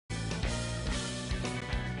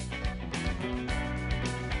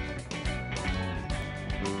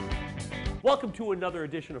Welcome to another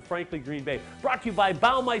edition of Frankly Green Bay, brought to you by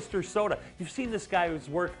Baumeister Soda. You've seen this guy who's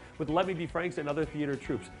worked with Let Me Be Franks and other theater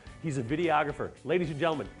troupes. He's a videographer. Ladies and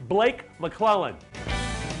gentlemen, Blake McLellan.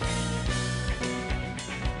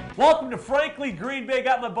 Welcome to Frankly Green Bay.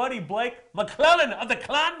 Got my buddy Blake McLellan of the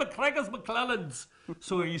Clan McGregor's McLellans.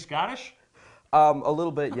 So are you Scottish? A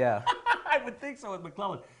little bit, yeah. I would think so with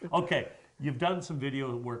McLellan. Okay, you've done some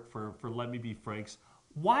video work for Let Me Be Franks.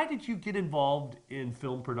 Why did you get involved in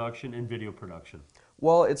film production and video production?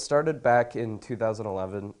 Well, it started back in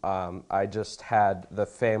 2011. I just had the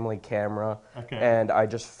family camera, and I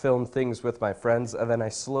just filmed things with my friends, and then I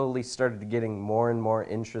slowly started getting more and more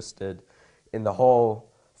interested in the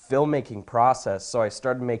whole filmmaking process. So I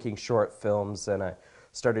started making short films, and I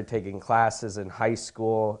started taking classes in high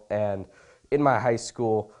school, and in my high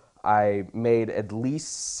school, I made at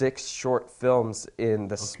least 6 short films in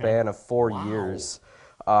the span of 4 years.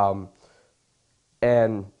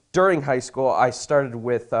 And during high school, I started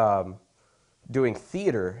with doing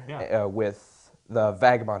theater with the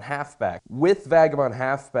Vagabond Halfback. With Vagabond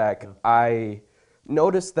Halfback, I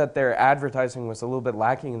noticed that their advertising was a little bit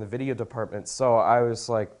lacking in the video department, so I was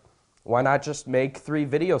like, why not just make 3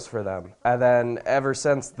 videos for them? And then ever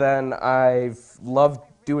since then, I've loved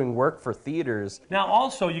doing work for theaters. Now,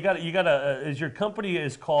 also, you got your company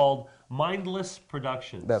is called Mindless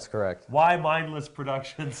Productions. That's correct. Why Mindless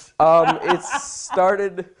Productions? It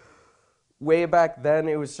started way back then.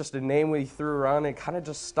 It was just a name we threw around. It kind of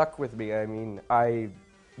just stuck with me. I mean, I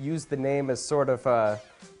used the name as sort of a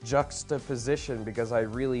juxtaposition because I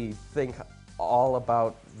really think all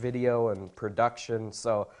about video and production,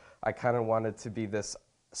 so I kind of wanted to be this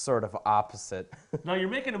sort of opposite. Now, you're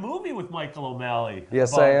making a movie with Michael O'Malley.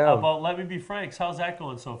 Yes, I am. About Let Me Be Franks. How's that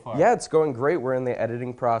going so far? Yeah, it's going great. We're in the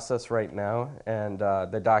editing process right now, and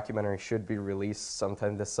the documentary should be released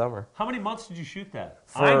sometime this summer. How many months did you shoot that?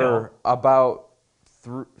 For about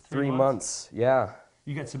 3 months, yeah.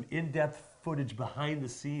 You got some in-depth footage behind the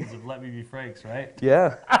scenes of Let Me Be Franks, right?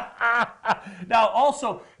 Yeah. Now,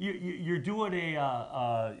 also, you're doing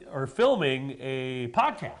or filming a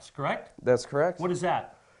podcast, correct? That's correct. What is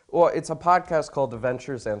that? Well, it's a podcast called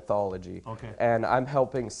Adventures Anthology. Okay. And I'm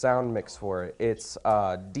helping sound mix for it. It's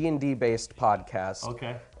a D&D based podcast.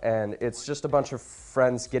 Okay. And it's just a bunch of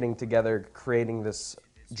friends getting together, creating this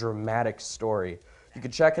dramatic story. You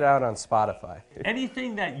can check it out on Spotify.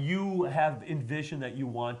 Anything that you have envisioned that you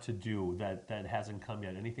want to do that hasn't come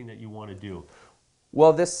yet? Anything that you want to do?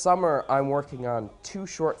 Well, this summer I'm working on 2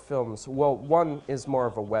 short films. Well, one is more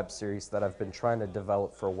of a web series that I've been trying to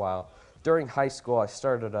develop for a while. During high school, I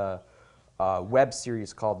started a web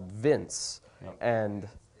series called Vince, and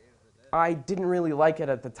I didn't really like it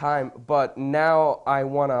at the time, but now I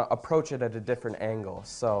want to approach it at a different angle.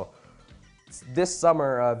 So this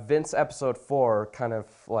summer, Vince episode 4, kind of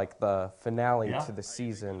like the finale to the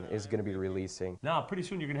season, is going to be releasing. Now, pretty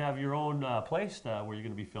soon you're going to have your own place where you're going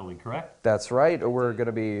to be filming, correct? That's right. We're going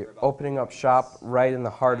to be opening up shop right in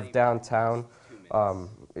the heart of downtown.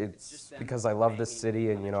 It's because I love this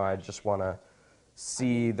city, and I just want to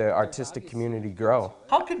see the artistic community grow.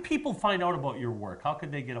 How can people find out about your work? How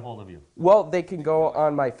can they get a hold of you? Well, they can go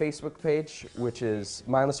on my Facebook page, which is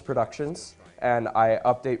Mindless Productions, and I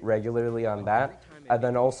update regularly on that. And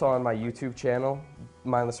then also on my YouTube channel,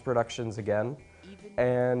 Mindless Productions again.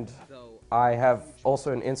 And I have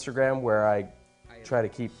also an Instagram where I try to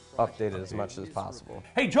keep updated as much as possible.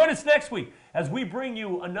 Hey, join us next week as we bring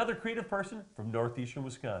you another creative person from northeastern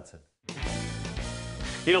Wisconsin.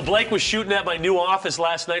 You know, Blake was shooting at my new office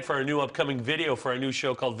last night for our new upcoming video for our new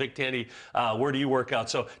show called Vic Tandy, Where Do You Work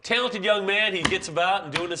Out? So, talented young man, he gets about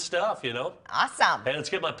and doing his stuff, Awesome. Hey,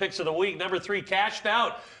 let's get my picks of the week. Number 3, Cashed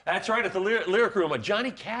Out. That's right, at the Lyric Room, a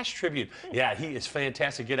Johnny Cash tribute. Yeah, he is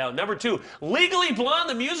fantastic. Get out. Number 2, Legally Blonde,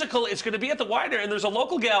 the musical. It's going to be at the Wider, and there's a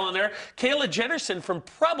local gal in there. Kayla Jennerson from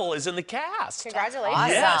Preble is in the cast. Congratulations.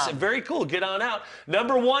 Awesome. Yes, very cool. Get on out.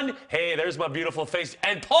 Number 1, hey, there's my beautiful face.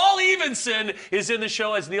 And Paul Evenson is in the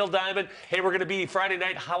show as Neil Diamond. Hey, we're going to be Friday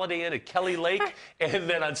night Holiday Inn at Kelly Lake. And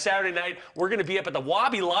then on Saturday night, we're going to be up at the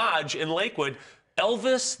Wabi Lodge in Lakewood.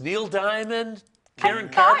 Elvis, Neil Diamond, Karen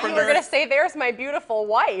Carpenter. I thought you were going to say, there's my beautiful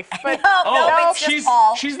wife. But no, it's just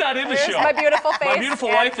Paul. She's not in the There's show. my beautiful face. My beautiful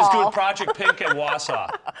and wife Paul. is doing Project Pink at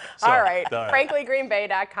Wausau. So, all right.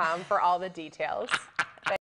 FranklyGreenBay.com for all the details.